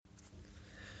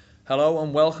Hello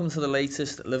and welcome to the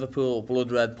latest Liverpool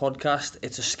Blood Red podcast.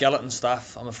 It's a skeleton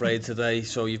staff, I'm afraid, today.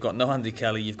 So you've got no Andy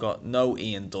Kelly, you've got no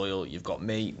Ian Doyle, you've got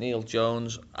me, Neil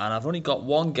Jones, and I've only got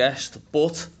one guest,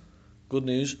 but good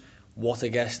news, what a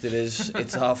guest it is.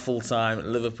 It's our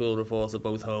full-time Liverpool reporter,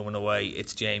 both home and away.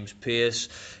 It's James Pearce,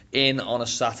 in on a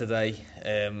Saturday,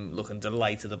 looking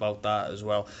delighted about that as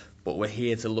well. But we're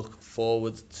here to look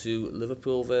forward to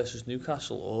Liverpool versus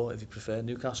Newcastle, or if you prefer,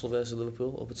 Newcastle versus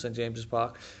Liverpool up at St James's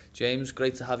Park. James,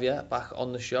 great to have you back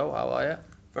on the show. How are you?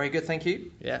 Very good, thank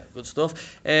you. Yeah, good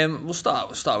stuff. We'll start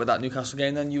with that Newcastle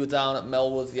game. Then you were down at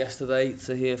Melwood yesterday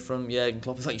to hear from Jurgen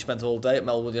Klopp. I think you spent all day at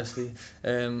Melwood yesterday,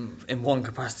 in one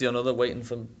capacity or another, waiting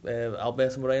for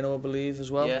Alberto Moreno, I believe, as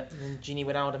well. Yeah, and Gini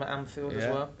Wijnaldum at Anfield as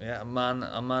well. Yeah, a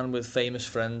man with famous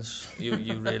friends.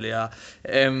 You really are.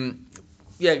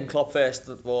 Jurgen Klopp first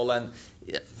of all, then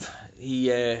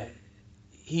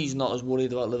he's not as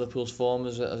worried about Liverpool's form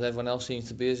as everyone else seems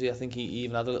to be, is he? I think he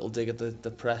even had a little dig at the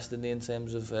press, didn't he, in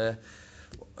terms of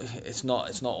it's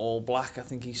not all black. I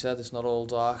think he said it's not all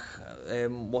dark.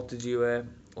 What did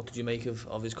you make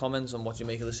of his comments, and what do you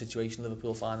make of the situation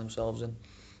Liverpool find themselves in?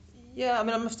 Yeah, I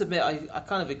mean, I must admit, I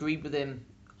kind of agreed with him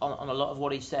on a lot of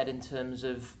what he said in terms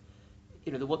of,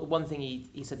 the one thing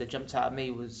he said that jumped out at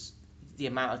me was the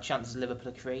amount of chances Liverpool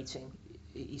are creating.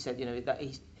 He said, that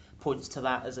he points to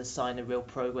that as a sign of real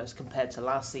progress compared to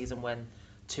last season, when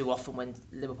too often when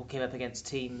Liverpool came up against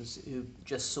teams who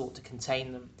just sought to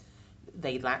contain them,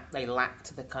 they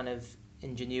lacked the kind of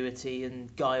ingenuity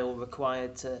and guile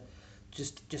required to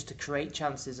just to create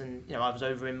chances. And I was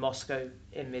over in Moscow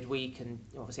in midweek, and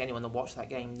obviously anyone that watched that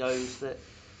game knows that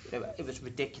it was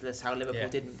ridiculous how Liverpool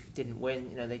didn't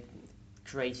win. They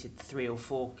created 3 or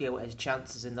 4 gilt-edged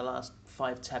chances in the last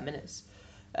 5-10 minutes.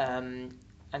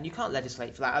 And you can't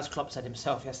legislate for that. As Klopp said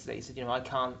himself yesterday, he said, I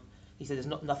can't. He said, there's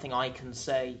nothing I can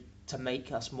say to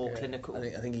make us more clinical. I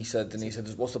think he said, didn't he? He said,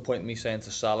 what's the point of me saying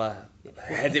to Salah,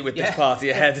 head it with this part of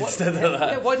your head instead of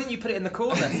that? Yeah, why didn't you put it in the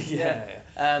corner? Yeah.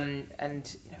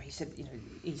 And he said,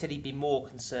 he said he'd be more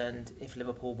concerned if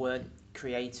Liverpool weren't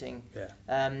creating. Yeah.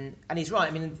 And he's right.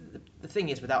 I mean, the thing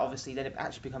is with that, obviously, then it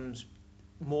actually becomes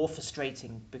more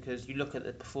frustrating because you look at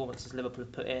the performances Liverpool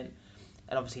have put in.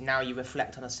 And obviously now you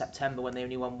reflect on a September when they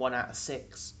only won 1 out of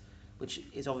 6, which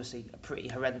is obviously a pretty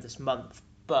horrendous month.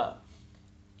 But,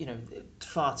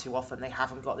 far too often they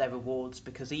haven't got their rewards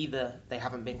because either they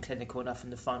haven't been clinical enough in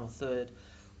the final third,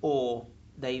 or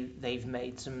they've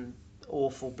made some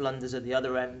awful blunders at the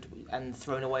other end and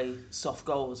thrown away soft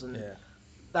goals. And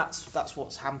that's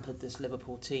what's hampered this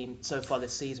Liverpool team so far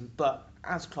this season. But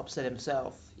as Klopp said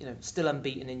himself, still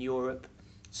unbeaten in Europe,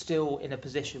 still in a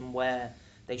position where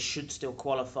they should still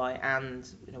qualify, and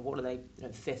what are they?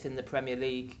 5th in the Premier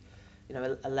League.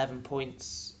 11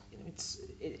 points.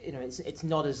 It's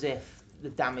not as if the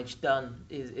damage done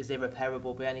is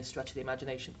irreparable by any stretch of the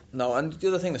imagination. No, and the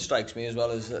other thing that strikes me as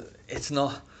well is that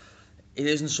it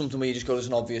isn't something where you just go, there's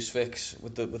an obvious fix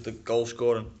with the goal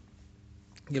scoring.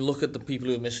 You look at the people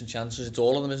who are missing chances. It's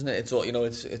all of them, isn't it? It's all,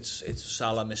 it's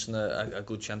Salah missing a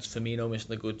good chance, Firmino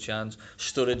missing a good chance,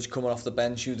 Sturridge coming off the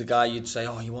bench. The guy you'd say,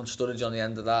 oh, you want Sturridge on the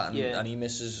end of that, and he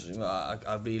misses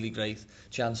a really great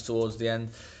chance towards the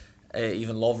end.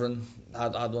 Even Lovren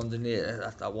had one, didn't he,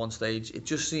 at one stage. It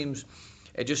just seems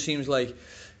like,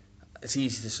 it's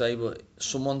easy to say, but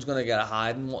someone's going to get a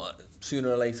hiding sooner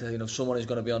or later. Someone is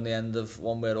going to be on the end of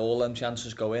one where all them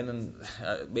chances go in, and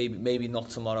maybe not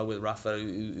tomorrow with Rafa,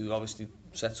 who obviously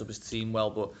sets up his team well.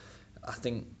 But I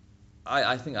think I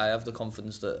have the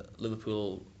confidence that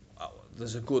Liverpool,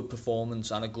 there's a good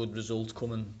performance and a good result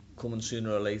coming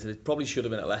sooner or later. It probably should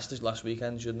have been at Leicester last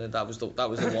weekend, shouldn't it? That was the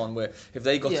one where if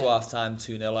they got to half time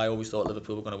 2-0, I always thought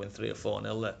Liverpool were going to win 3 or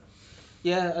 4-0 there.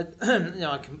 Yeah,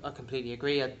 I completely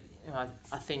agree.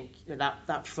 I think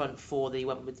that front four that he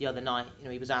went with the other night.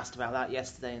 He was asked about that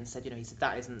yesterday and said, he said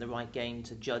that isn't the right game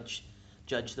to judge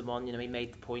them on. He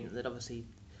made the point that obviously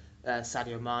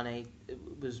Sadio Mane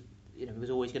was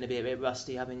always going to be a bit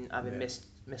rusty, having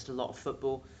missed a lot of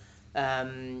football.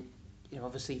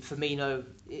 Obviously Firmino,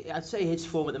 I'd say his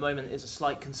form at the moment is a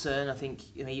slight concern. I think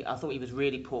I thought he was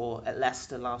really poor at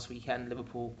Leicester last weekend.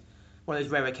 Liverpool, one of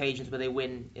those rare occasions where they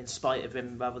win in spite of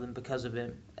him rather than because of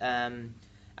him.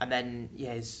 And then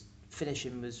his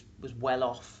finishing was well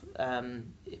off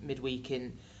midweek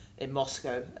in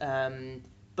Moscow.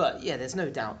 But there's no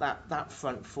doubt that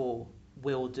front four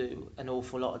will do an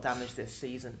awful lot of damage this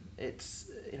season.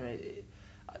 It's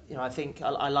I think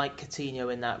I like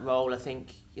Coutinho in that role. I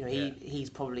think he's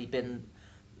probably been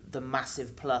the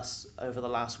massive plus over the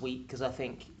last week, because I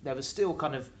think there was still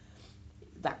kind of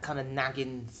that kind of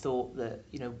nagging thought that,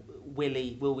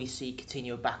 will we see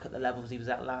Coutinho back at the levels he was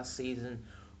at last season,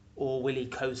 or will he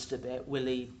coast a bit? Will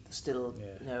he still,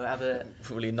 have a...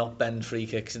 Will he not bend free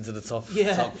kicks into the top?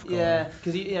 Yeah, top yeah.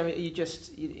 Because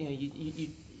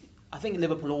I think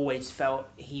Liverpool always felt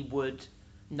he would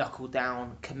knuckle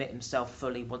down, commit himself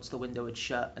fully once the window had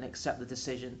shut, and accept the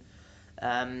decision.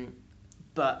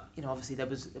 But obviously there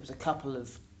was a couple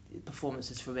of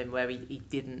performances from him where he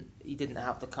didn't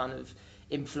have the kind of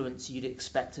influence you'd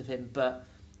expect of him. But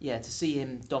yeah, to see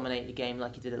him dominate the game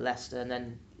like he did at Leicester, and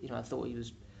then I thought he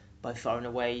was by far and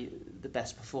away the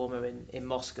best performer in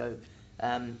Moscow.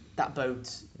 That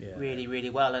bodes really, really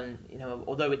well. And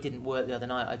although it didn't work the other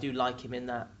night, I do like him in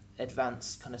that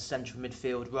advanced kind of central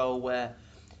midfield role where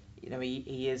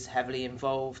he is heavily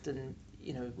involved, and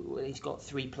he's got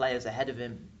 3 players ahead of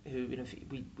him who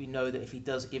we know that if he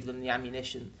does give them the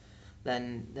ammunition,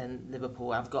 then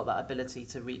Liverpool have got that ability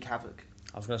to wreak havoc.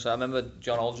 I was going to say, I remember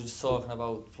John Aldridge talking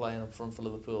about playing up front for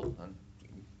Liverpool and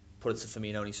put it to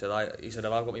Firmino, and he said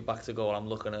if I've got me back to goal, I'm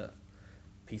looking at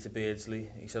Peter Beardsley.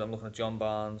 He said I'm looking at John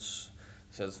Barnes.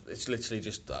 He says it's literally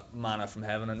just that manna from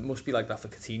heaven, and it must be like that for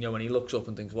Coutinho when he looks up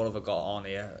and thinks, what have I got on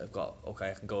here?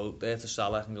 I can go there to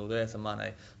Salah, I can go there to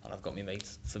Mane, and I've got my mate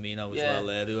Firmino as well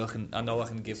there, who I know I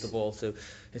can give the ball to.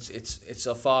 It's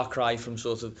a far cry from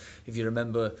sort of, if you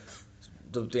remember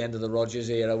the end of the Rodgers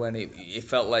era, when it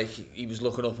felt like he was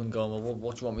looking up and going, well,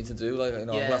 what do you want me to do? I'm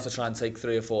gonna have to try and take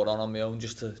 3 or 4 on my own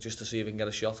just to see if I can get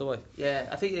a shot away. Yeah,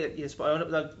 I think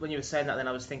when you were saying that, then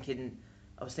I was thinking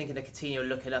of Coutinho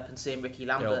looking up and seeing Ricky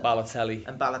Lambert, Balotelli,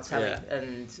 and Balotelli,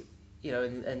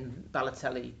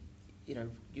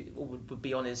 would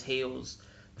be on his heels,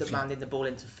 demanding the ball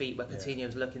into feet where Coutinho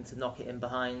was looking to knock it in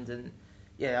behind. And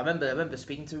I remember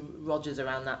speaking to Rodgers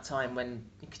around that time when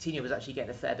Coutinho was actually getting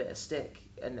a fair bit of stick,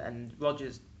 and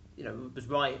Rodgers, was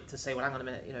right to say, well, hang on a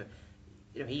minute,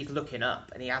 he's looking up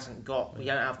and we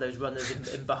don't have those runners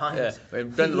in behind. Yeah, I mean,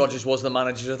 Brendan Rodgers was the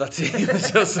manager of that team.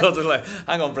 So sort of like,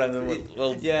 hang on, Brendan,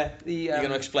 you're going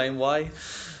to explain why?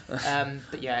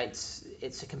 But yeah,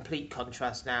 it's a complete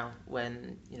contrast now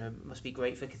when, it must be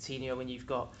great for Coutinho when you've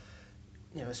got,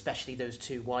 especially those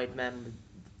 2 wide men with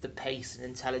the pace and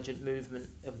intelligent movement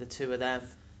of the 2 of them.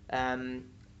 And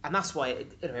that's why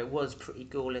it was pretty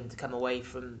galling to come away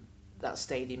from that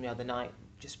stadium the other night.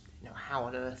 Just, how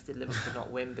on earth did Liverpool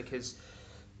not win? Because,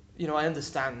 I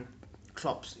understand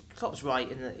Klopp's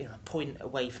right in that, a point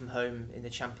away from home in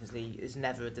the Champions League is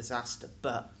never a disaster,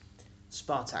 but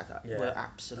Spartak were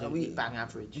absolutely bang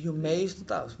average. Are you amazed at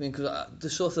that? I mean,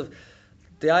 because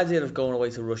the idea of going away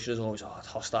to Russia is always it's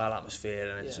hostile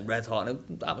atmosphere and it's red hot,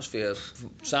 and the atmosphere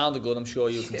sounded good. I'm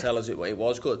sure you can tell us it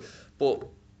was good, but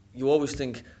you always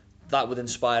think that would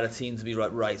inspire a team to be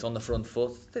right on the front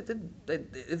foot.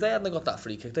 If they hadn't got that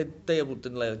free kick, they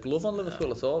didn't lay a glove on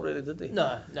Liverpool at all, really, did they?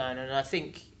 No. I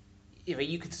think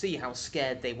you could see how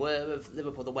scared they were of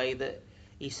Liverpool, the way that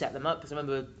he set them up. Because I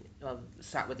remember I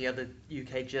sat with the other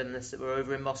UK journalists that were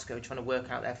over in Moscow trying to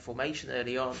work out their formation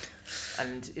early on,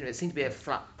 and it seemed to be a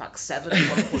flat back 7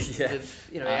 at one point.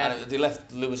 They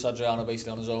left Luis Adriano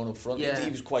basically on his own up front.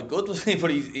 He was quite good, wasn't he? But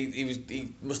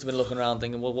he must have been looking around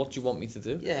thinking, well, what do you want me to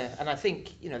do? Yeah, and I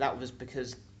think that was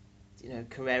because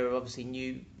Carrera obviously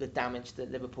knew the damage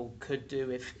that Liverpool could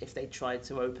do if they tried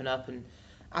to open up, and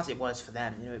as it was for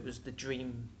them, it was the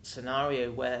dream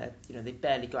scenario where they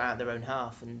barely got out of their own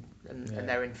half, and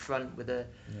they're in front with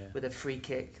a free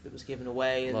kick that was given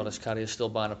away. And Loris Karius still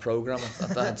buying a programme at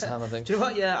that time, I think. Do you know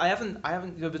what? Yeah, I haven't.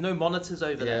 There was no monitors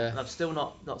over there, and I've still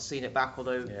not seen it back.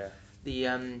 Although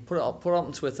the put it up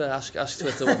on Twitter. Ask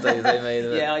Twitter what they made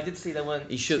of it. Yeah, I did see there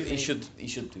weren't. He should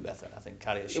do better. I think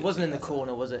Karius. It wasn't in the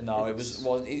corner, was it? No, it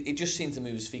wasn't. He just seemed to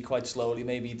move his feet quite slowly.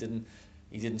 Maybe he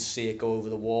didn't see it go over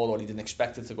the wall, or he didn't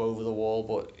expect it to go over the wall.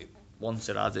 But once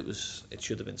it had, it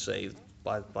should have been saved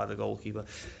by the goalkeeper.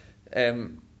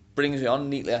 Brings me on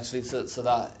neatly actually to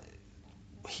that.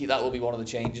 That will be one of the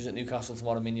changes at Newcastle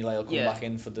tomorrow. Mignolet will come back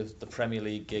in for the Premier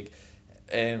League gig.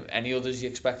 Any others you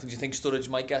expected? Do you think Sturridge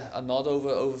might get a nod over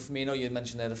Firmino? You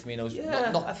mentioned there that Firmino's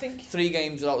not I think 3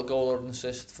 games without a goal or an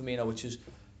assist. Firmino, which is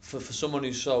for someone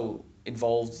who's so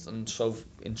involved and so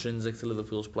intrinsic to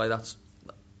Liverpool's play, that's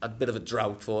a bit of a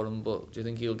drought for him. But do you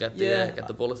think he'll get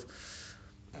the bullet?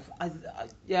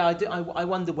 I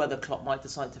wonder whether Klopp might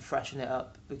decide to freshen it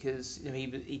up, because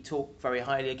he talked very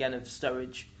highly again of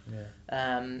Sturridge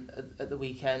at the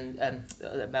weekend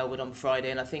at Melbourne on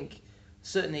Friday, and I think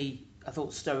certainly I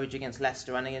thought Sturridge against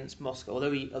Leicester and against Moscow,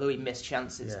 although he missed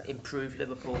chances, improved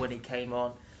Liverpool when he came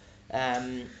on.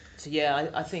 I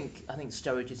think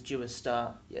Sturridge is due a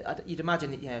start. You'd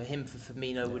imagine that him for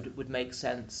Firmino would make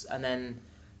sense, and then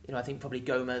I think probably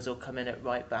Gomez will come in at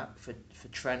right back for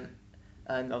Trent,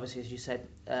 and obviously, as you said,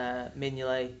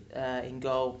 Mignolet in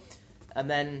goal, and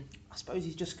then I suppose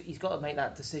he's got to make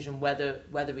that decision whether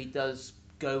he does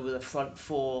go with a front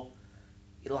four,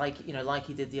 like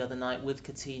he did the other night with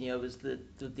Coutinho as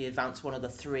the advanced one of the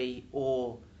three,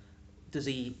 or does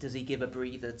he give a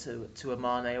breather to a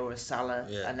Mane or a Salah,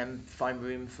 and then find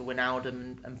room for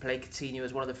Wijnaldum and play Coutinho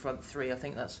as one of the front three? I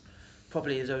think that's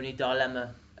probably his only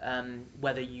dilemma.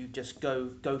 Whether you just go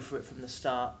for it from the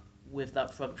start with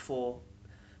that front four,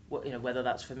 whether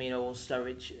that's Firmino or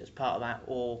Sturridge as part of that,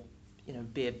 or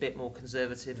be a bit more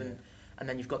conservative, and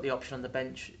then you've got the option on the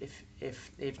bench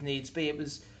if needs be. It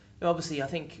was obviously, I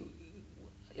think,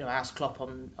 I asked Klopp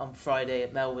on Friday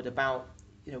at Melwood about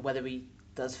whether he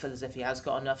does feel as if he has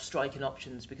got enough striking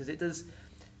options, because it does.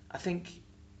 I think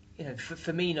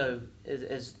Firmino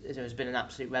has been an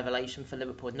absolute revelation for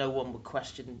Liverpool. No one would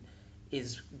question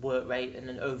his work rate and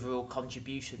an overall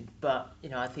contribution, but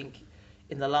I think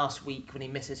in the last week when he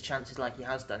misses chances like he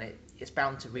has done, it's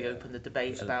bound to reopen the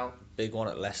debate about big one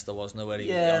at Leicester, wasn't it, where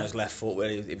he on his left foot, where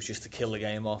it was just to kill the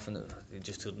game off, and he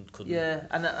just couldn't. Yeah,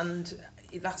 and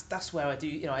that's where I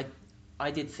do. I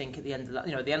did think at the end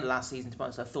of last season, to be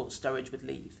honest, I thought Sturridge would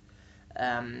leave.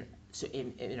 And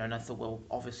I thought, well,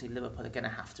 obviously Liverpool are going to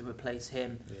have to replace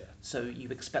him. Yeah. So you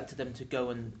expected them to go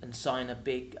and sign a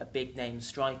big name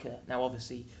striker. Now,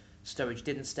 obviously, Sturridge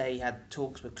didn't stay. He had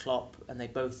talks with Klopp, and they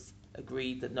both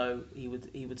agreed that no, he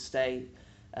would stay.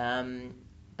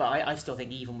 But I still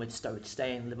think even with Sturridge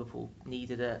staying, Liverpool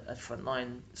needed a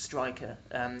frontline striker.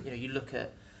 You look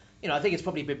at. I think it's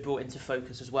probably been brought into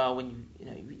focus as well when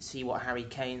you see what Harry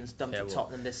Kane's done for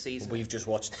Tottenham this season. We've just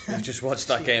watched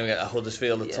that game at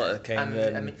Huddersfield.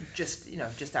 I mean,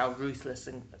 just how ruthless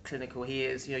and clinical he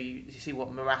is. You see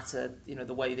what Morata,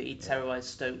 the way that he terrorised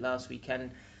Stoke last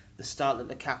weekend, the start that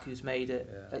Lukaku's made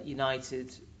at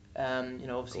United.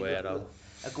 Obviously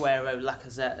Aguero,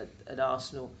 Lacazette at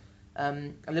Arsenal,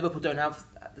 and Liverpool don't have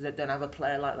a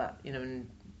player like that. And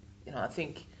I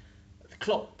think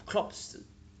Klopp's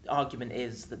argument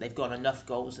is that they've got enough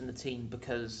goals in the team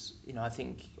because I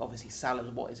think obviously Salah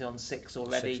is he on 6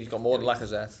 already? 6, he's got more than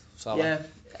Lacazette. Salah. Yeah.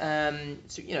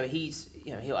 So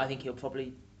I think he'll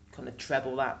probably kind of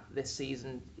treble that this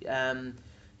season.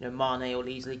 Mane will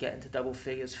easily get into double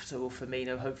figures. So will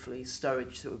Firmino. Hopefully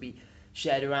Sturridge, so it will be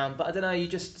shared around. But I don't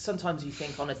know. Sometimes you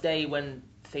think on a day when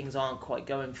things aren't quite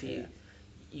going for you,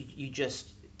 you just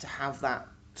to have that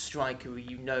striker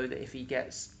where that if he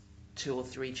gets 2 or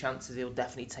 3 chances, he'll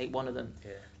definitely take one of them.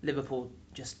 Yeah. Liverpool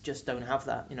just don't have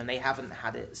that. They haven't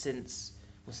had it since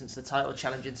the title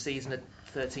challenging season at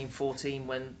 13-14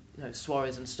 when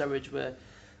Suarez and Sturridge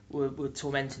were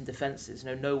tormenting defences.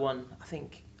 No one.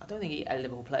 I don't think a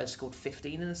Liverpool player scored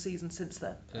 15 in a season since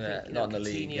then. Not in the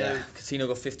league. Yeah. Coutinho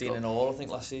got 15 in all, I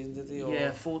think, last season, did he? Or?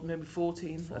 Yeah, maybe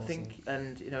 14, I think.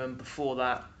 And and before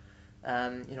that,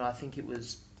 I think it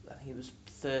was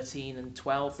 13 and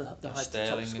 12. The top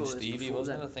Sterling and Stevie,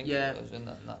 wasn't it? I think. Yeah. It was in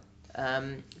that.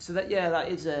 So that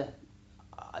is a,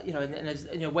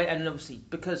 and obviously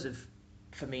because of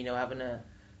Firmino having a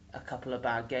couple of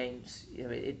bad games,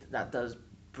 that does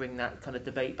bring that kind of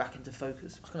debate back into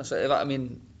focus. I was going to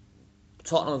say,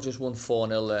 Tottenham have just won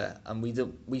 4-0 there, and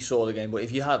we saw the game, but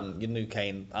if you hadn't, you knew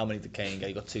Kane. How many did Kane get?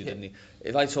 He got 2, didn't he?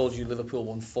 If I told you Liverpool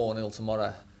won 4-0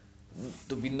 tomorrow,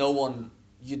 there'd be no one.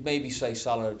 You'd maybe say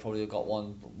Salah would probably have got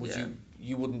one, but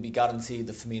you wouldn't be guaranteed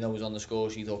that Firmino was on the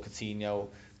score sheet or Coutinho,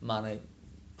 Mane,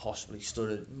 possibly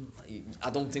Sturridge.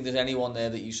 I don't think there's anyone there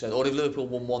that you said, or if Liverpool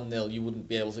won 1-0, you wouldn't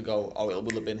be able to go, oh, it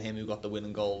will have been him who got the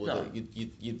winning goal. No.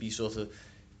 You'd be sort of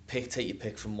take your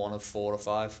pick from one of 4 or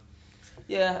 5.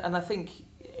 Yeah, and I think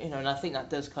that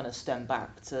does kind of stem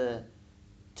back to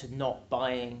not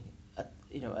buying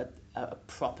a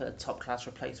proper top class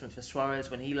replacement for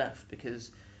Suarez when he left, because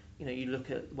you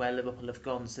look at where Liverpool have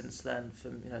gone since then,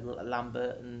 from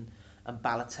Lambert and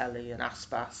Balotelli and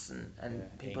Aspas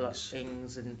and people like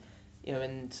Ings and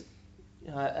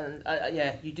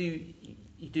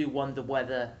you do wonder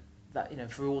whether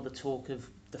that for all the talk of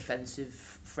defensive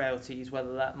frailties,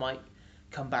 whether that might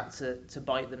come back to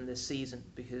bite them this season,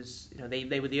 because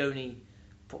they were the only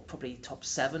probably top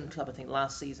 7 club I think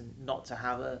last season not to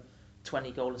have a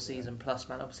 20 goal a season plus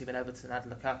man, obviously when Everton had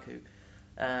Lukaku.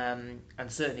 And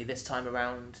certainly this time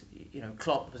around,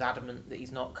 Klopp was adamant that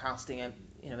he's not casting,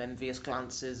 envious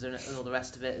glances and all the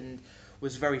rest of it, and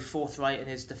was very forthright in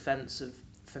his defence of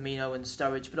Firmino and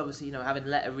Sturridge. But obviously, having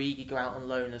let Origi go out on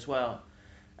loan as well,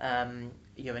 and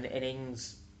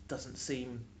Ings doesn't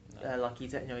seem like he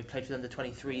played for the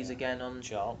under-23s again on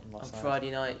Charlton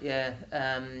Friday night. Yeah,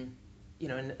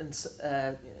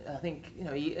 I think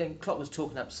and Klopp was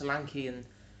talking up Solanke, and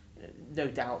no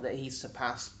doubt that he's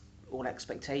surpassed all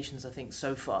expectations, I think,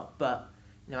 so far. But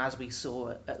as we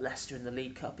saw at Leicester in the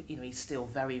League Cup, he's still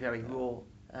very, very raw.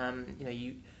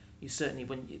 You certainly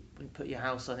wouldn't put your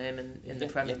house on him in the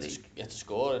Premier League. Yet to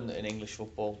score in English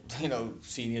football,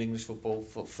 senior English football,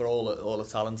 for all the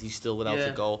talent, he's still without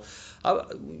a goal.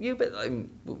 We're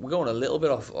going a little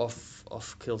bit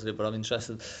off kilter, but I'm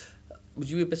interested. Would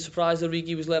you be a bit surprised that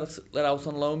Origi was let out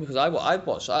on loan? Because I'm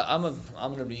an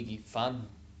Origi fan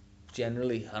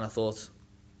generally, and I thought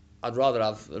I'd rather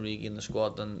have Origi in the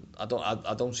squad than I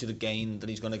don't see the gain that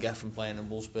he's going to get from playing in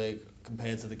Wolfsburg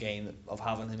compared to the gain of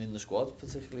having him in the squad,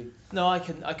 particularly. No, I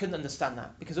couldn't understand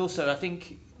that, because also I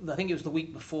think it was the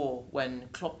week before when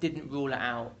Klopp didn't rule it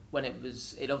out, when it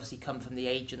obviously come from the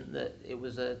agent that it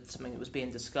was something that was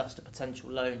being discussed, a potential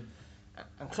loan,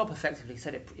 and Klopp effectively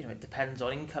said it depends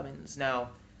on incomings. Now,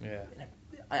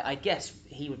 I guess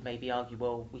he would maybe argue,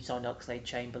 well, we signed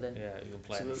Oxlade-Chamberlain. Yeah, you can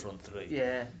play in the front three.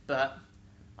 Yeah, but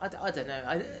I don't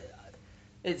know.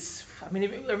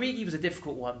 Origi was a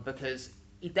difficult one because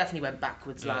he definitely went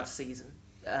backwards last season.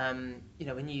 I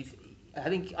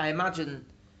imagine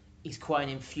he's quite an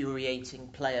infuriating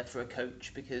player for a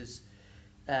coach because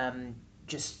I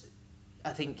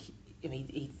think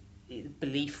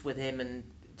belief with him and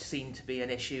seemed to be an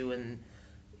issue,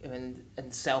 and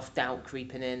self-doubt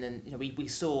creeping in, and we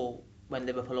saw when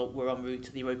Liverpool were en route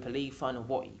to the Europa League final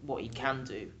what he can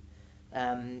do,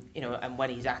 and when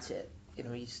he's at it,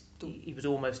 he was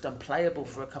almost unplayable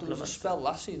for a couple of months. There was a spell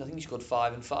last season, I think he scored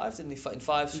 5 in 5, didn't he? In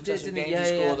 5 successive games,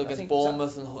 he scored against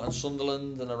Bournemouth and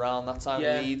Sunderland, and around that time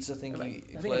Leeds, I think he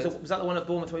played. Was that the one at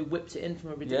Bournemouth where he whipped it in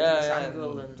from a ridiculous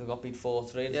angle? And they got beat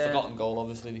 4-3, and forgotten goal,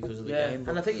 obviously, because of the game.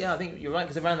 And I think you're right,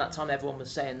 because around that time everyone was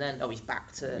saying then, he's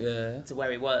back to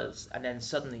where he was, and then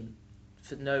suddenly,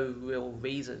 for no real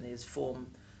reason, his form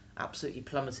absolutely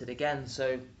plummeted again.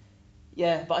 So,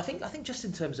 yeah, but I think just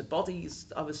in terms of bodies,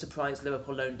 I was surprised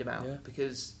Liverpool loaned him out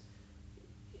because,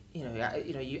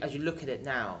 as you look at it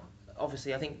now,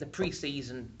 obviously I think the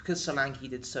pre-season, because Solanke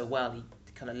did so well, he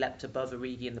kind of leapt above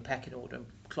Origi in the pecking order, and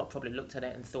Klopp probably looked at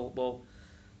it and thought, well,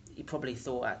 he probably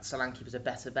thought that Solanke was a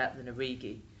better bet than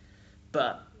Origi.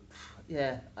 But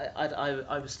yeah,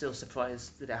 I was still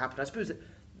surprised that it happened. I suppose that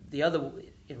the other,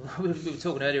 we were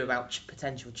talking earlier about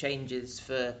potential changes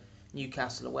for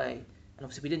Newcastle away. And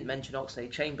obviously we didn't mention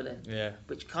Oxlade-Chamberlain,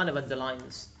 which kind of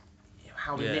underlines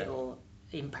how little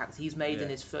impact he's made in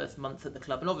his first month at the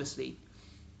club. And obviously,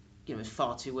 it's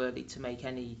far too early to make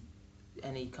any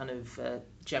kind of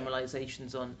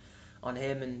generalisations on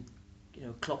him. And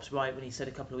Klopp's right when he said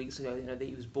a couple of weeks ago, that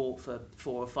he was bought for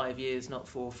 4 or 5 years, not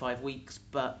 4 or 5 weeks.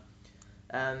 But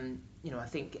I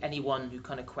think anyone who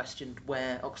kind of questioned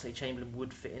where Oxlade-Chamberlain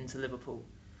would fit into Liverpool,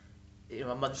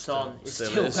 a month on, it's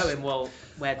still going, well,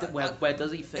 where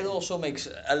does he fit? It also makes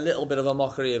a little bit of a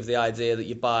mockery of the idea that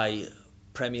you buy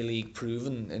Premier League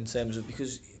proven, in terms of,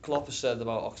 because Klopp has said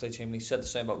about Oxlade-Chamberlain, he said the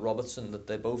same about Robertson, that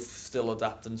they're both still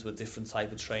adapting to a different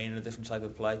type of training, a different type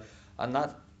of play, and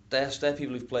that they're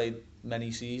people who've played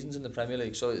many seasons in the Premier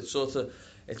League, so it sort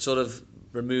of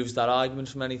removes that argument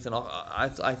from anything. I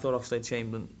thought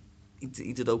Oxlade-Chamberlain,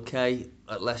 he did okay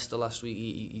at Leicester last week.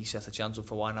 He set a chance up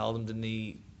for Wijnaldum, didn't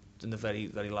he, in the very,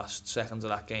 very last seconds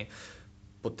of that game.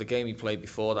 But the game he played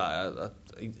before that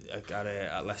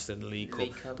at Leicester in the League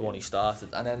Cup, the one he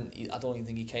started, and then I don't even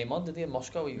think he came on, did he? In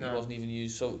Moscow, he wasn't even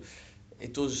used. So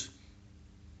it does.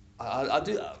 I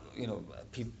do.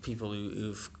 People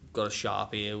who've got a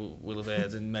sharp ear will have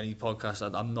heard in many podcasts.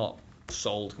 I'm not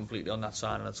sold completely on that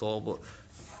signing at all, but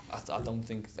I don't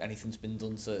think anything's been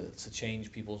done to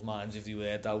change people's minds if they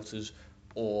were doubters,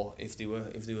 or if they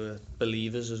were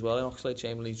believers as well. In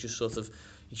Oxlade-Chamberlain, he's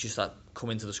just that come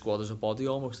into the squad as a body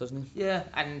almost, doesn't he? Yeah,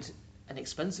 and an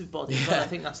expensive body. But I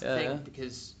think that's the thing,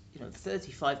 because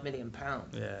 £35 million.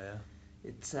 Yeah.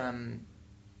 It's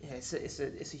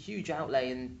it's a huge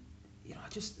outlay, and I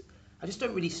just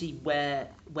don't really see where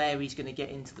he's going to get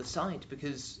into the side,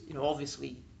 because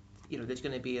obviously there's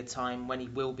going to be a time when he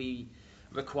will be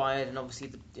required, and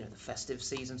obviously the festive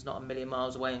season's not a million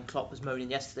miles away, and Klopp was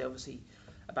moaning yesterday obviously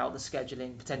about the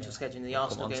potential scheduling in the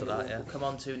Arsenal game that we'll come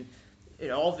on to,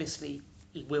 and obviously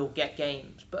he will get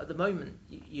games, but at the moment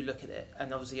you look at it,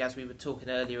 and obviously as we were talking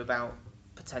earlier about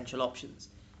potential options,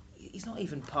 he's not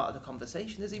even part of the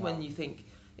conversation, is he? No. When you think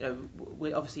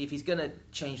obviously if he's going to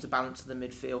change the balance of the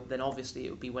midfield, then obviously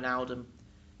it would be Wijnaldum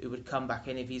who would come back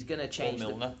in. If he's going to change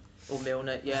or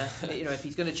Milner, yeah. If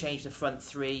he's going to change the front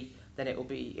three, then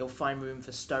he'll find room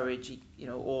for Sturridge,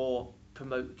 or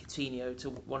promote Coutinho to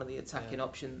one of the attacking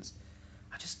options.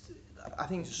 I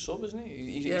think he's a sub, isn't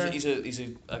he? He's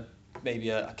a maybe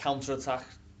a counter attack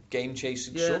game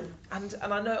chasing sub. And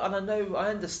I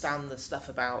understand the stuff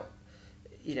about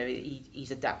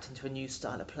he's adapting to a new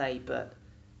style of play, but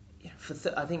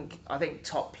I think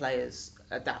top players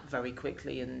adapt very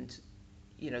quickly, and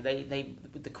they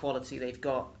with the quality they've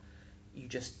got, you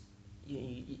just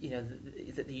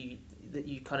that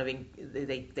you kind of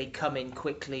they come in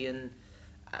quickly and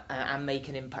make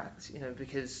an impact,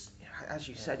 because as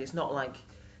you said, it's not like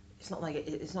it's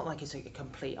a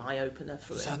complete eye opener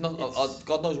for him.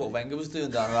 God knows what Wenger was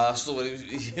doing down at Arsenal when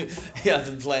he had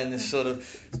them playing this sort of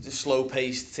slow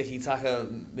paced tiki taka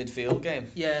midfield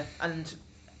game. Yeah, and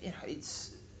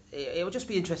it'll just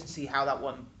be interesting to see how that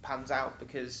one pans out,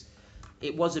 because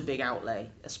it was a big outlay,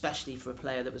 especially for a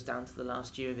player that was down to the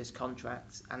last year of his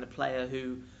contract, and a player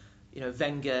who,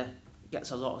 Wenger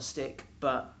gets a lot of stick,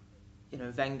 but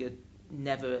Wenger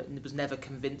was never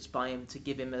convinced by him to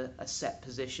give him a set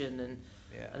position,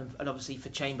 and obviously for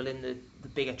Chamberlain the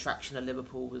big attraction of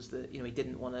Liverpool was that he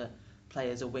didn't want to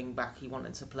play as a wing back, he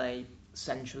wanted to play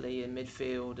centrally in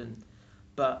midfield,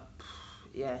 but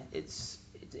it's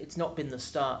not been the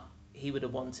start he would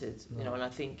have wanted. No. And I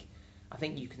think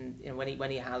you can, when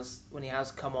he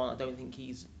has come on, I don't think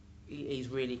he's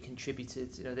really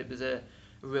contributed. There was a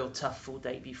real tough full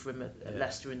debut for him at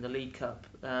Leicester in the League Cup.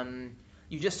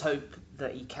 You just hope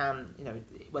that he can,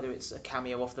 whether it's a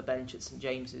cameo off the bench at St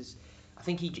James's. I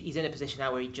think he's in a position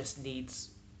now where he just needs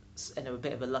a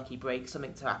bit of a lucky break,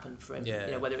 something to happen for him.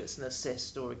 Whether it's an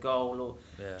assist or a goal or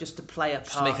just to play a part,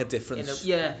 just make a difference.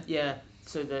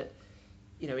 So that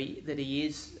he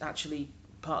is actually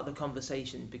part of the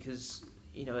conversation, because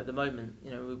at the moment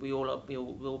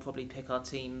we'll probably pick our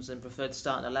teams and preferred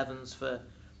starting 11s for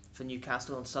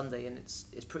Newcastle on Sunday, and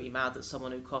it's pretty mad that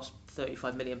someone who cost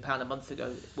 £35 million a month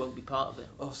ago won't be part of it.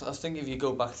 Well, I think if you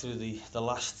go back through the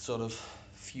last sort of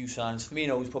few signs,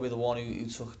 Firmino was probably the one who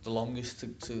took the longest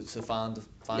to find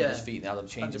his feet, and had a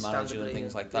change of manager and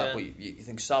things like that. But you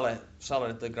think Salah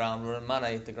hit the ground running,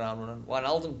 Mane hit the ground running,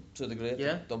 Wijnaldum to a degree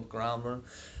hit the ground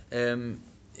running.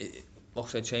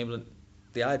 Oxlade-Chamberlain,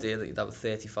 the idea that you'd have a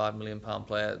 £35 million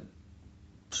player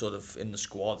sort of in the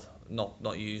squad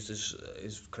not used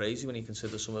is crazy when you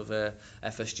consider some of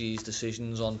FSG's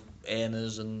decisions on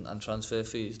earners and transfer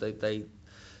fees. They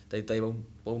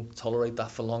won't tolerate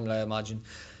that for long, I imagine.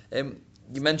 You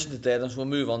mentioned it there, so we'll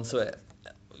move on to it.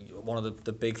 One of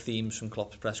the big themes from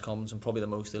Klopp's press conference, and probably the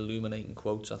most illuminating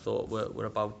quotes, I thought, were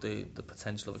about the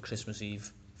potential of a Christmas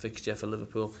Eve fixture for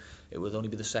Liverpool. It would only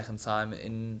be the second time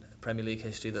in Premier League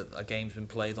history that a game's been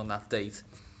played on that date,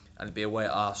 and it'd be away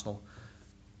at Arsenal,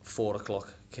 4:00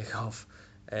 kick-off.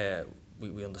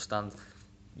 We understand.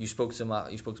 You spoke to him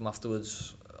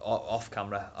afterwards, off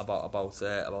camera, about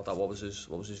that. What was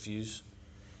his views?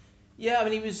 Yeah, I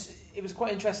mean, it was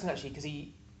quite interesting actually, because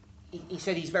he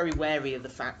said he's very wary of the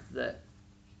fact that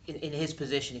in his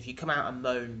position, if you come out and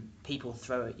moan, people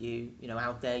throw at you.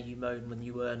 How dare you moan when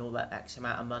you earn all that X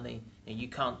amount of money? You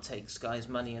can't take Sky's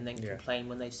money and then complain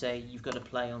when they say you've got to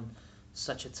play on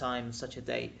such a time, such a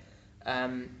date.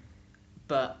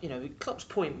 But Klopp's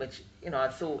point, which I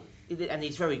thought, and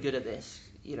he's very good at this,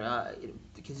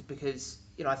 because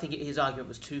I think his argument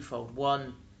was twofold.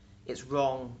 One, it's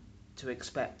wrong to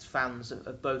expect fans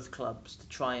of both clubs to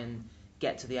try and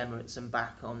get to the Emirates and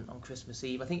back on Christmas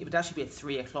Eve. I think it would actually be a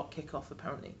 3:00 kick-off,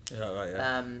 apparently. Yeah, right,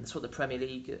 yeah. That's what the Premier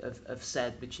League have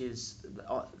said, which is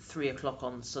 3:00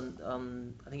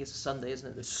 on I think it's a Sunday, isn't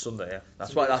it? It's Sunday, yeah.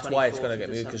 That's why it's going to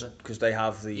get moved, because they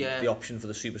have the option for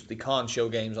the Super. They can't show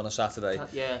games on a Saturday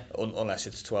unless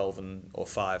it's 12 or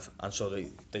 5, and so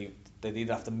they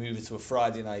either have to move it to a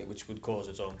Friday night, which would cause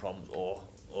its own problems, or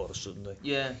a Sunday.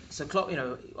 Yeah. So Klopp,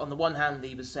 on the one hand,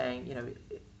 he was saying,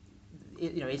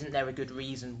 isn't there a good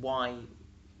reason why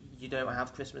you don't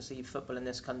have Christmas Eve football in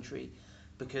this country?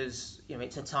 Because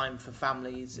it's a time for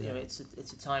families. It's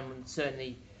a time when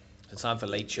certainly it's a time for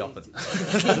late shopping.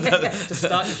 To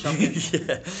start your shopping,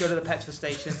 go to the petrol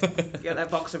station, get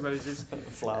that box of roses,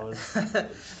 flowers,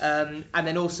 and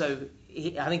then also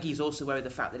I think he's also aware of the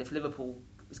fact that if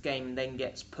Liverpool's game then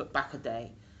gets put back a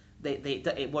day,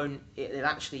 it'll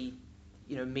actually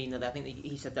mean that I think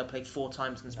he said they'll play 4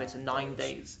 times in the space of 9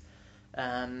 days.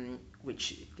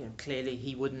 Which clearly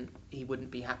he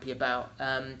wouldn't be happy about.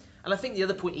 And I think the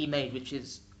other point he made, which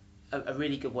is a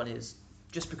really good one, is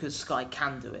just because Sky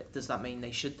can do it, does that mean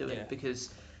they should do it? Because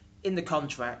in the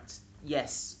contract,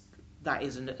 yes, that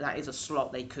is a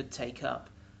slot they could take up,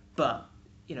 but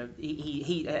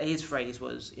his phrase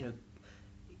was,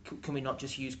 can we not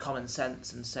just use common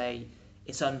sense and say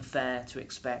it's unfair to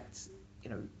expect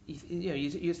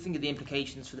you think of the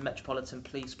implications for the Metropolitan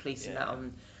Police policing that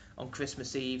on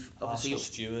Christmas Eve. Obviously,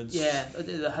 stewards. Yeah,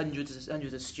 the hundreds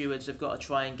of stewards have got to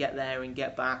try and get there and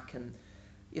get back, and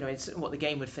it's the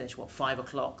game would finish 5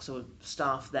 o'clock, so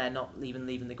staff there not even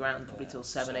leaving the ground probably till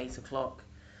 7-8 o'clock.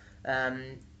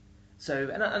 And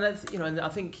I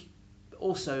think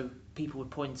also people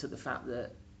would point at the fact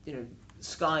that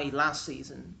Sky last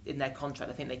season in their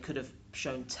contract, I think they could have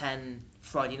shown 10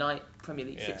 Friday night Premier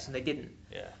League fixtures and they didn't.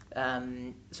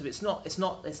 So it's not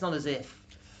as if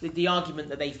the argument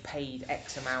that they've paid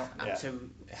X amount to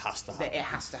it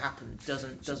has to happen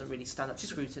doesn't really stand up to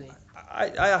scrutiny.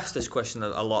 I asked this question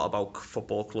a lot about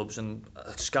football clubs, and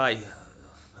Sky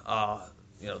are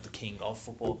the king of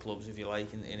football clubs, if you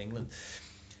like, in England.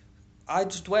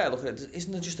 The way I look at it,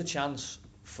 isn't there just a chance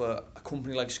for a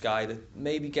company like Sky that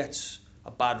maybe gets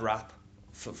a bad rap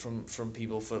from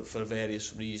people for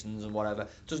various reasons and whatever,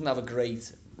 doesn't have a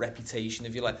great reputation,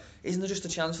 if you like, isn't there just a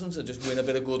chance for them to just win a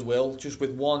bit of goodwill just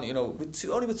with one,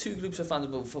 only with two groups of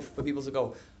fans, for people to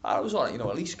go, I was on it,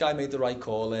 at least Sky made the right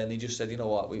call and he just said,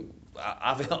 we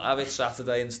have it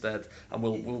Saturday instead, and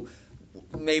we'll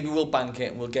bank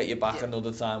it and we'll get you back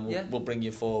another time, we'll bring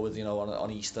you forward,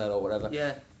 on Easter or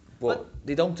whatever. But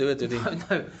they don't do it, do they?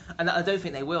 No, and I don't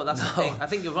think they will. That's the thing. I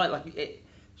think you're right.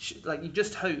 Like you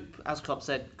just hope, as Klopp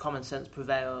said, common sense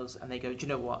prevails, and they go, do you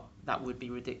know what? That would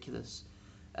be ridiculous,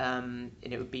 and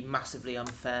it would be massively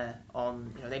unfair.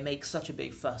 They make such a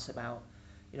big fuss about,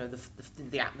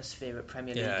 the atmosphere at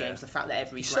Premier League games, the fact that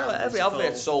every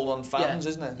outlet's sold on fans,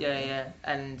 isn't it? Yeah,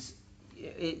 and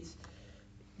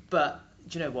but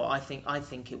do you know what? I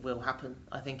think it will happen.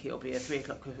 I think it'll be a 3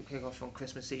 o'clock kick-off on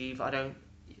Christmas Eve. I don't.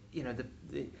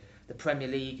 The Premier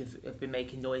League have been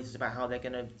making noises about how they're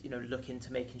going to look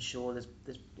into making sure there's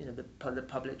the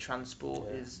public transport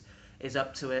is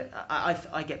up to it.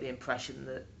 I get the impression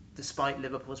that despite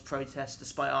Liverpool's protests,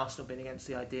 despite Arsenal being against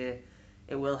the idea,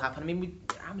 it will happen. I mean,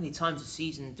 how many times a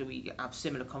season do we have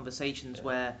similar conversations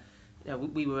where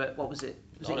we were at, what was it?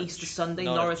 Was it Easter Sunday,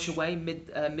 Norwich away,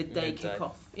 midday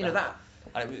kick-off? That.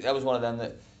 That was one of them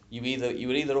that. You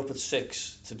were either up at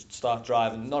 6 to start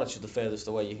driving. Norwich is the furthest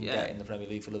away you can get in the Premier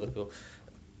League for Liverpool.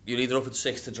 You're either up at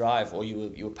 6 to drive, or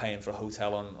you were paying for a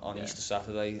hotel on Easter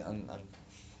Saturday, and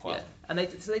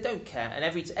they don't care. And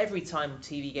every time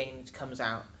TV games comes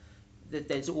out,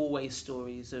 there's always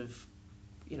stories of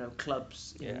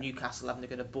clubs, Newcastle having to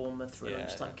go to Bournemouth for a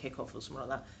lunchtime kickoff or something like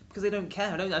that, because they don't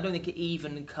care. I don't think it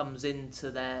even comes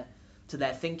into their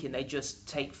thinking. They just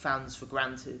take fans for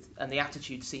granted, and the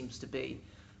attitude seems to be,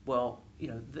 well,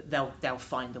 they'll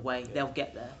find a way. They'll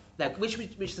get there. Which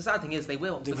the sad thing is, they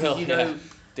will. They will.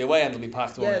 The away end will be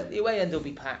packed. The away end will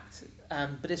be packed.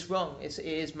 But it's wrong. It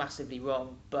is massively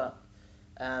wrong. But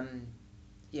I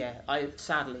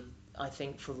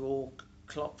think for all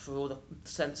the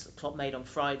sense that Klopp made on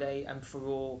Friday, and for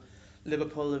all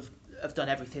Liverpool have done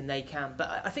everything they can.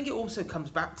 But I think it also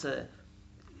comes back to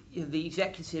the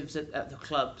executives at the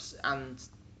clubs and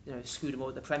Scudamore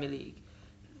at the Premier League.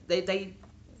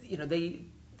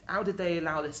 How did they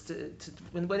allow this to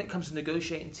when it comes to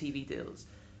negotiating TV deals?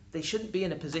 They shouldn't be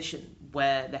in a position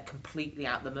where they're completely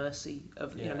at the mercy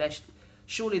of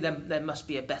surely there must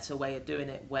be a better way of doing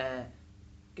it where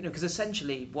because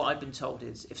essentially what I've been told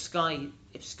is if Sky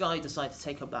decide to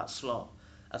take up that slot,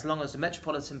 as long as the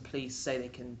Metropolitan Police say they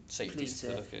can police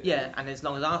it, and as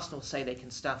long as Arsenal say they can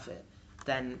staff it,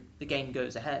 then the game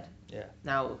goes ahead.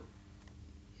 Now,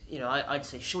 I'd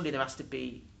say surely there has to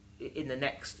be in the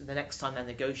next time they're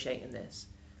negotiating this,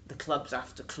 the clubs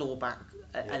have to claw back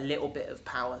a little bit of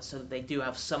power so that they do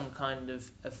have some kind of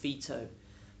veto,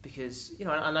 because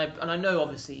and I know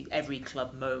obviously every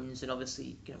club moans, and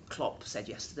obviously Klopp said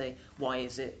yesterday, why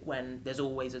is it when there's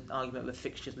always an argument with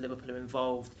fixtures Liverpool are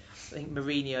involved. I think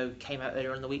Mourinho came out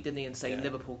earlier in the week, didn't he, and say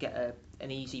Liverpool get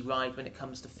an easy ride when it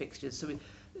comes to fixtures. So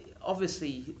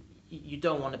obviously you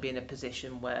don't want to be in a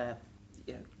position where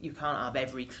you can't have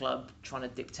every club trying to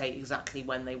dictate exactly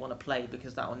when they want to play,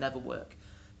 because that will never work.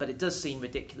 But it does seem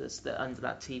ridiculous that under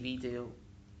that TV deal,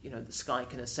 the Sky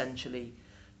can essentially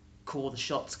call the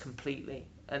shots completely,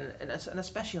 and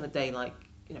especially on a day like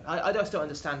I just don't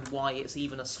understand why it's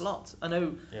even a slot. I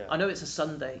know it's a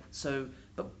Sunday, so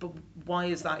but why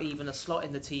is that even a slot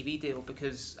in the TV deal?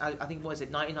 Because I think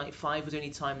 1995 was the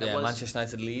only time there was Manchester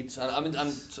United Leeds,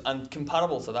 and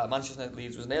comparable to that, Manchester United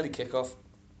Leeds was an early kickoff.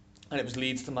 And it was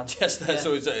Leeds to Manchester,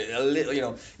 so it's a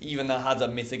little, even that had a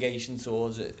mitigation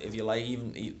towards it, if you like,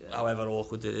 even however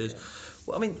awkward it is.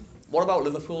 Well, I mean, what about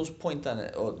Liverpool's point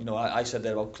then? Or I said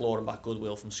there about clawing back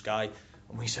goodwill from Sky,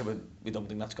 and we said we don't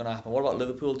think that's going to happen. What about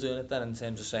Liverpool doing it then, in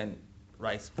terms of saying,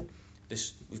 right,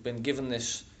 we've been given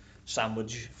this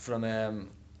sandwich from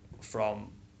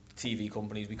TV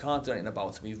companies. We can't do anything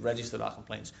about it. We've registered our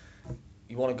complaints.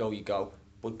 You want to go, you go,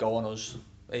 but go on us.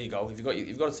 There you go. If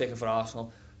you've got a ticket for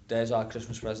Arsenal, there's our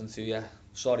Christmas present to you.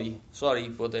 Sorry,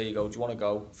 but there you go. Do you want to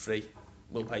go? Free.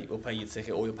 We'll pay your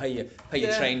ticket, or you'll pay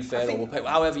your train fare, or we'll pay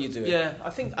however you do it. Yeah, I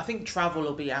think travel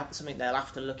will be something they'll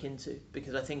have to look into,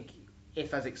 because I think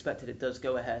if, as expected, it does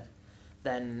go ahead,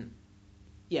 then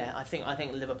I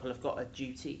think Liverpool have got a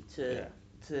duty to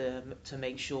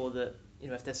make sure that, you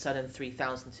know, if they're selling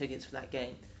 3,000 tickets for that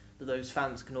game, that those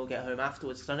fans can all get home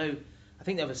afterwards. Because I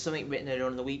think there was something written earlier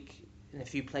on in the week in a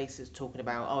few places talking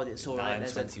about, it's all right.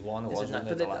 9:21 it was, wasn't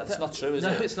it? It's not true, is it?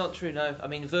 No, it's not true. No, I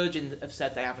mean, Virgin have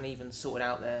said they haven't even sorted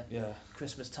out their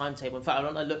Christmas timetable. In fact,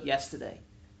 I looked yesterday.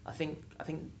 I think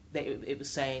it was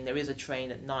saying there is a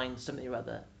train at 9 something or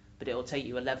other, but it'll take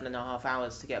you 11 and a half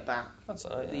hours to get back. That's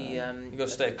all right. You got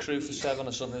to stay at Crewe for 7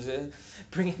 or something, is it?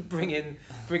 Bring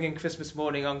in Christmas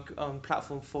morning on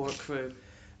platform 4 at Crewe.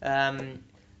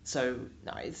 So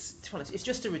no, to be honest, it's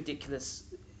just a ridiculous.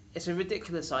 It's a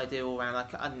ridiculous idea all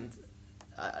around.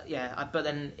 But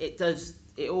then it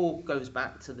all goes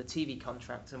back to the TV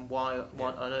contract and why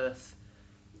on earth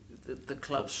the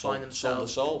clubs find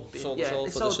themselves sold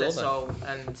their soul,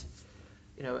 and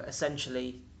you know,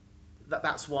 essentially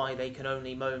that's why they can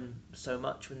only moan so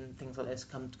much when things like this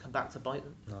come back to bite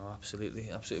them. No, absolutely.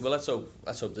 Well, let's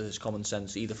hope there's common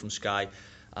sense either from Sky,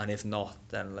 and if not,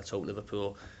 then let's hope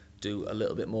Liverpool do a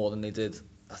little bit more than they did.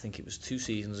 I think it was 2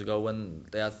 seasons ago when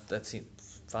they had their team,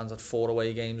 fans had 4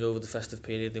 away games over the festive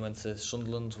period. They went to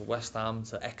Sunderland, to West Ham,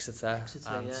 to Exeter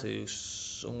and to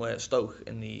somewhere Stoke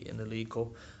in the League Cup.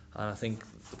 And I think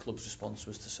the club's response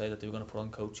was to say that they were going to put on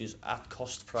coaches at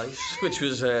cost price, which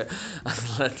was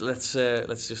let's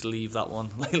just leave that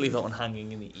one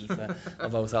hanging in the ether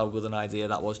about how good an idea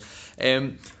that was.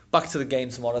 Back to the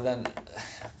game tomorrow then.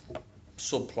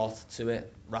 Subplot to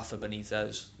it: Rafa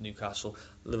Benitez, Newcastle.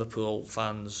 Liverpool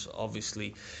fans,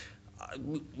 obviously,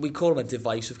 we call him a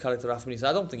divisive character, Rafa Benitez.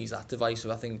 I don't think he's that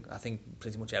divisive. I think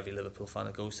pretty much every Liverpool fan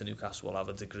that goes to Newcastle will have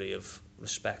a degree of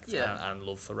respect and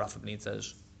love for Rafa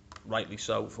Benitez, rightly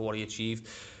so, for what he achieved.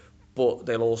 But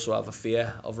they'll also have a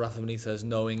fear of Rafa Benitez,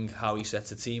 knowing how he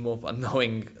sets a team up and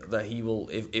knowing that he will,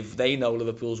 if they know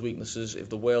Liverpool's weaknesses, if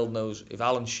the world knows, if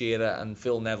Alan Shearer and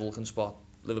Phil Neville can spot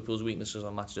Liverpool's weaknesses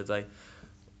on Match of the Day,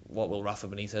 what will Rafa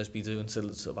Benitez be doing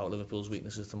about Liverpool's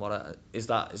weaknesses tomorrow? Is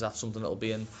that something that'll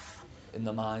be in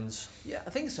the minds? Yeah, I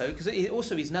think so, because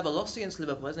he's never lost against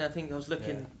Liverpool, hasn't he? I think I was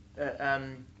looking at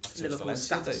Liverpool's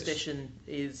statistician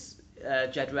is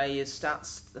Jed Ray's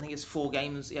stats. I think it's 4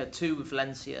 games, 2 with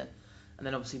Valencia, and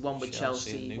then obviously 1 with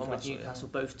Chelsea, 1 with Newcastle,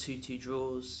 both 2-2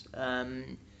 draws.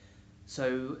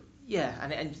 So yeah,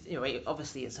 and you know,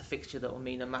 obviously it's a fixture that will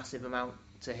mean a massive amount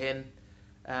to him.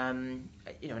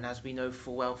 You know, and as we know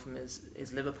full well from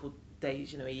his Liverpool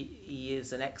days, you know, he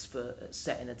is an expert at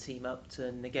setting a team up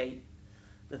to negate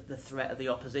the threat of the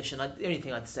opposition. The only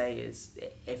thing I'd say is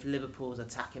if Liverpool's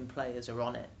attacking players are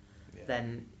on it,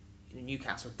 then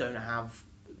Newcastle don't have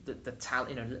the talent.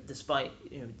 You know, despite,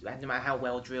 you know, no matter how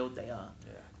well drilled they are,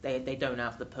 they don't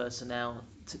have the personnel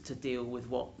to deal with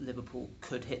what Liverpool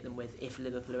could hit them with if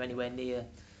Liverpool are anywhere near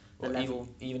the level.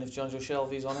 Even if John Joe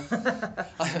Shelby's on it.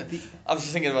 I was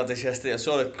just thinking about this yesterday. I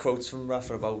saw a quote from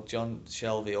Rafa about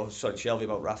Shelby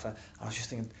about Rafa, and I was just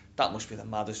thinking that must be the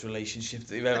maddest relationship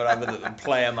that you've ever had with a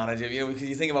player manager. You know, because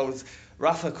you think about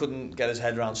Rafa couldn't get his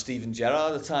head around Steven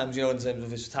Gerrard at times, you know, in terms of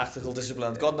his tactical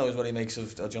discipline. God knows what he makes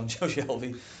of John Joe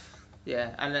Shelby. Yeah,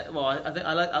 and I think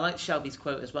I like Shelby's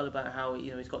quote as well about how,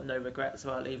 you know, he's got no regrets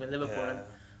about leaving Liverpool. Yeah. And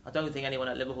I don't think anyone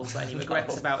at Liverpool's got any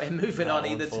regrets about him moving on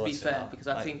either. To be fair, because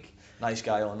I think nice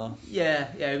guy or not. Yeah,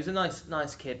 he was a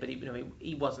nice kid, but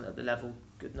he wasn't at the level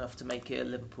good enough to make it at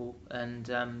Liverpool, and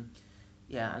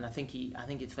and I think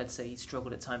it's fair to say he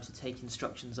struggled at times to take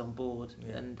instructions on board,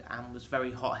 and was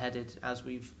very hot-headed as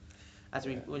we've.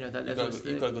 You know,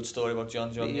 you've got a good story about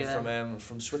John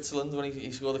from Switzerland when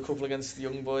he scored a couple against the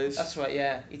young boys. That's right,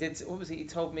 yeah. He did. What was it? He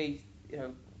told me, you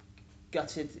know,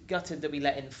 gutted that we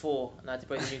let in 4, and I had to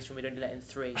break the news from we'd only let in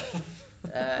 3. He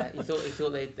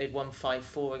thought they'd won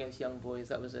 5-4 against young boys.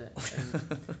 That was it.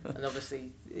 And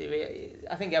obviously,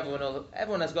 I think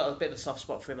everyone has got a bit of a soft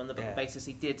spot for him on the basis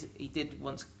he did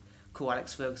once call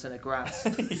Alex Ferguson a grass.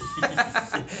 Undoubted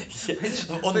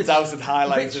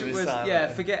highlight of his time. Yeah,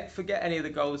 forget any of the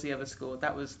goals he ever scored.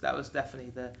 That was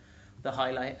definitely the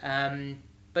highlight.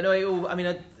 But no,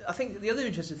 I think the other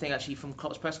interesting thing actually from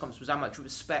Klopp's press conference was how much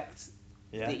respect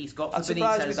that he's got for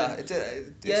Benitez.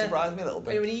 It surprised me a little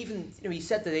bit. I mean, even he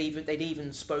said that they'd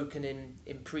even spoken in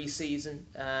pre-season.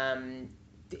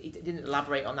 he didn't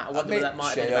elaborate on that. I wonder whether that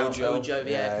might have been about Ojo,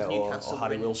 Newcastle or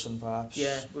Harry Wilson perhaps.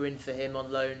 Yeah, we're in for him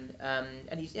on loan.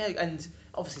 And he's and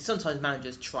obviously sometimes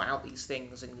managers try out these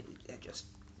things and just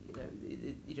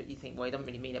you think, well, he doesn't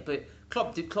really mean it. But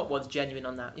Klopp was genuine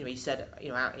on that. He said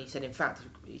in fact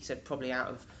he said probably out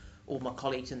of all my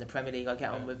colleagues in the Premier League, I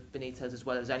get on with Benitez as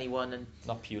well as anyone. And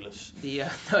not Pulis.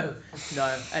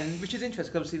 No, and which is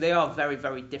interesting because obviously they are very,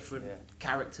 very different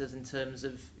characters in terms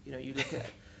of you look at.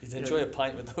 You'd enjoy a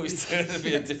pint with those two. It'd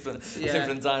be a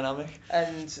different dynamic.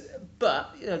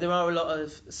 But there are a lot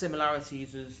of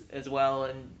similarities as well,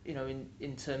 and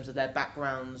in terms of their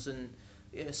backgrounds, and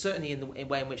certainly in the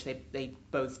way in which they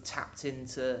both tapped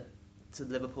into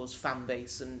Liverpool's fan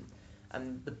base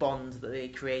and the bond that they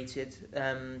created.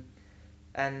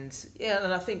 And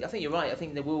I think you're right. I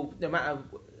think there will, no matter.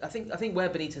 I think where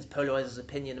Benitez polarises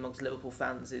opinion amongst Liverpool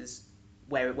fans is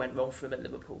where it went wrong for him at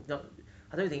Liverpool.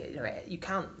 I don't think you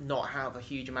can't not have a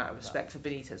huge amount of respect for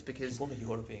Benitez because he won the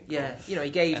European Cup. Yeah, he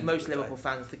gave most Liverpool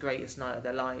fans the greatest night of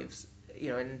their lives.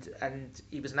 And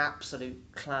he was an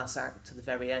absolute class act to the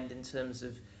very end in terms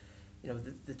of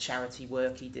the charity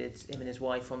work he did, him and his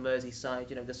wife on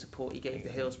Merseyside, the support he gave the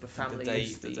Hillsborough family.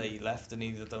 The day he left and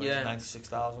he donated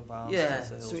 £96,000. Yeah,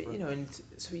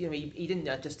 he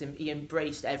didn't he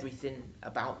embraced everything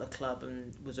about the club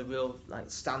and was a real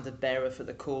standard bearer for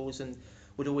the cause and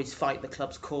would always fight the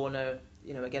club's corner,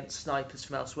 against snipers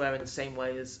from elsewhere in the same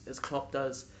way as Klopp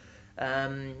does.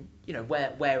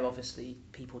 Where obviously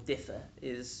people differ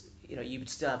is you would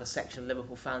still have a section of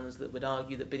Liverpool fans that would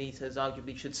argue that Benitez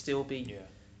arguably should still be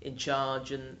in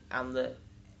charge and that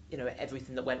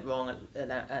everything that went wrong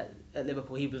at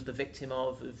Liverpool he was the victim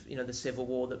of the civil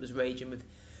war that was raging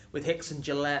with Hicks and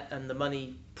Gillette and the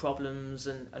money problems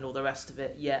and all the rest of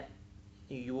it. Yet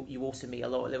you also meet a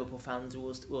lot of Liverpool fans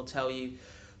who will tell you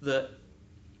that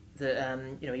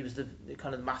he was the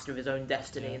kind of master of his own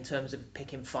destiny in terms of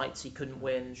picking fights he couldn't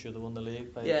win. Should have won the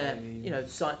league.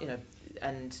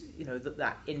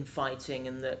 That infighting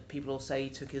and that people will say he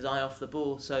took his eye off the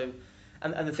ball. So,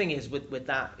 and the thing is with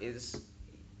that is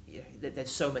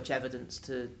there's so much evidence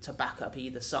to back up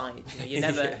either side. You're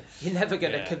never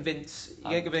going to convince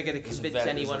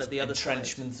anyone of the other side.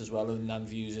 Entrenchment as well in them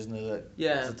views, isn't it?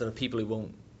 That there are people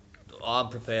who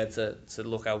aren't prepared to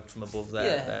look out from above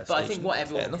their but I think what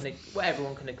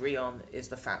everyone can agree on is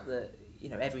the fact that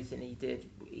everything he did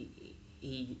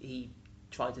he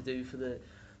tried to do for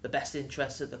the best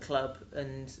interests of the club,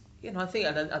 and I think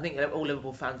all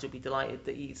Liverpool fans will be delighted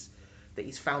that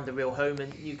he's found a real home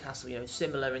in Newcastle.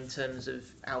 Similar in terms of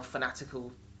how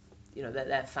fanatical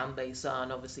their fan base are,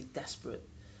 and obviously desperate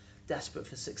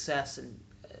for success, and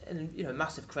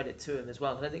massive credit to him as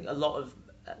well. And I think a lot of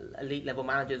elite level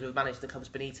managers who have managed the clubs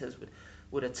Benitez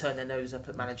would have turned their nose up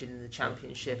at managing in the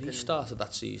Championship. He started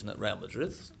that season at Real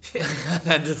Madrid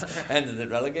and ended it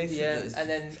relegated. And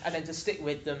then to stick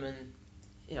with them, and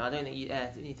I don't think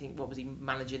you think, what was he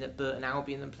managing at Burton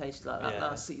Albion and places like that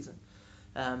last season,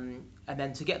 and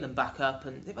then to get them back up,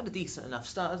 and they've had a decent enough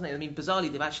start, hasn't they? I mean,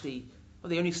 bizarrely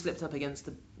they only slipped up against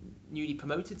the newly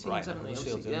promoted teams, haven't they?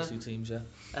 Two teams,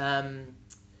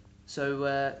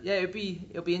 So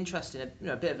it'll be interesting.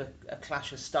 A bit of a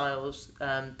clash of styles,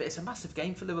 but it's a massive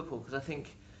game for Liverpool because I think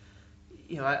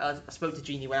I spoke to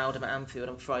Gini Wijnaldum at Anfield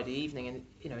on Friday evening, and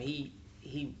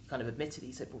he kind of admitted,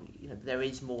 he said, well, there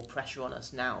is more pressure on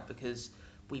us now because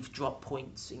we've dropped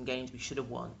points in games we should have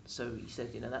won. So he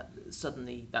said that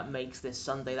suddenly that makes this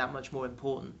Sunday that much more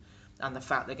important. And the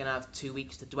fact they're going to have 2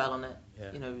 weeks to dwell on it,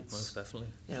 most definitely.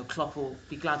 Klopp will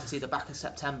be glad to see the back of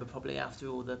September probably after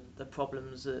all the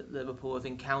problems that Liverpool have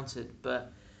encountered.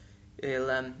 But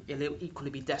he'll equally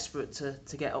be desperate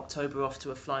to get October off to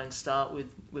a flying start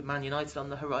with Man United on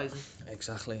the horizon.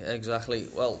 Exactly.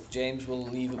 Well, James, we'll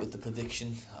leave it with the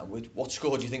prediction. What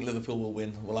score do you think Liverpool will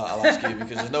win? Well, I'll ask you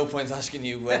because there's no point asking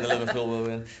you whether Liverpool will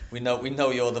win. We know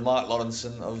you're the Mark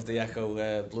Lawrenson of the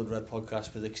Echo Blood Red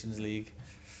Podcast Predictions League.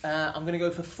 I'm going to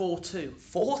go for 4-2.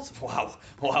 4-2? Wow,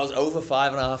 it's over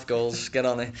 5.5 goals. Get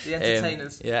on it. The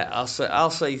entertainers. I'll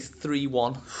say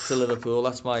 3-1 to Liverpool.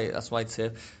 That's my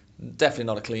tip. Definitely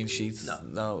not a clean sheet.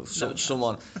 No.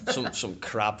 Some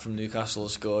crab from Newcastle will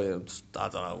score. I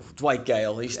don't know. Dwight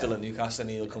Gale. He's still at Newcastle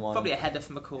and he'll come on. Probably a header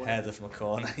from a corner.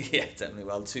 Yeah, definitely.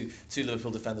 Well, two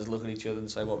Liverpool defenders look at each other and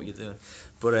say, "What were you doing?"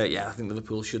 But I think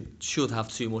Liverpool should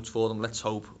have too much for them. Let's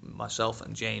hope myself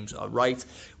and James are right.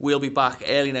 We'll be back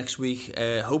early next week,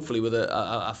 hopefully with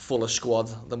a fuller squad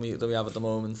than we have at the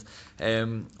moment.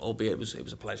 Albeit it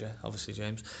was a pleasure, obviously,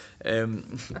 James.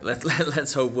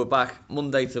 Let's hope we're back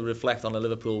Monday to reflect on a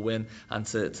Liverpool win and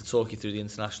to talk you through the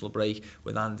international break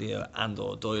with Andy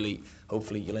and/or Doyley.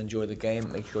 Hopefully you'll enjoy the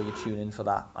game. Make sure you tune in for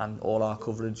that and all our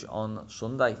coverage on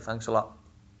Sunday. Thanks a lot.